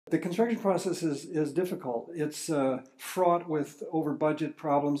The construction process is difficult. It's fraught with over budget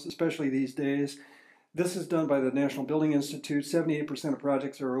problems, especially these days. This is done by the National Building Institute. 78% of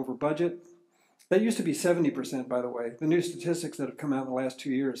projects are over budget. That used to be 70%, by the way. The new statistics that have come out in the last 2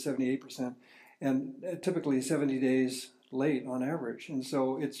 years, 78%, and typically 70 days late on average. And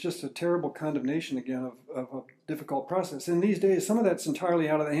so it's just a terrible condemnation again of a difficult process. And these days, some of that's entirely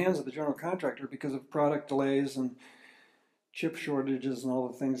out of the hands of the general contractor because of product delays and chip shortages and all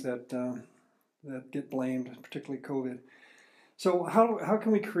the things that get blamed, particularly COVID. So how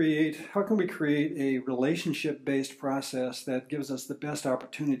can we create a relationship-based process that gives us the best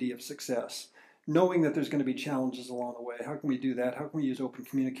opportunity of success, knowing that there's going to be challenges along the way? How can we do that? How can we use open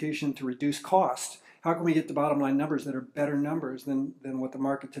communication to reduce cost? How can we get the bottom line numbers that are better numbers than what the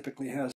market typically has?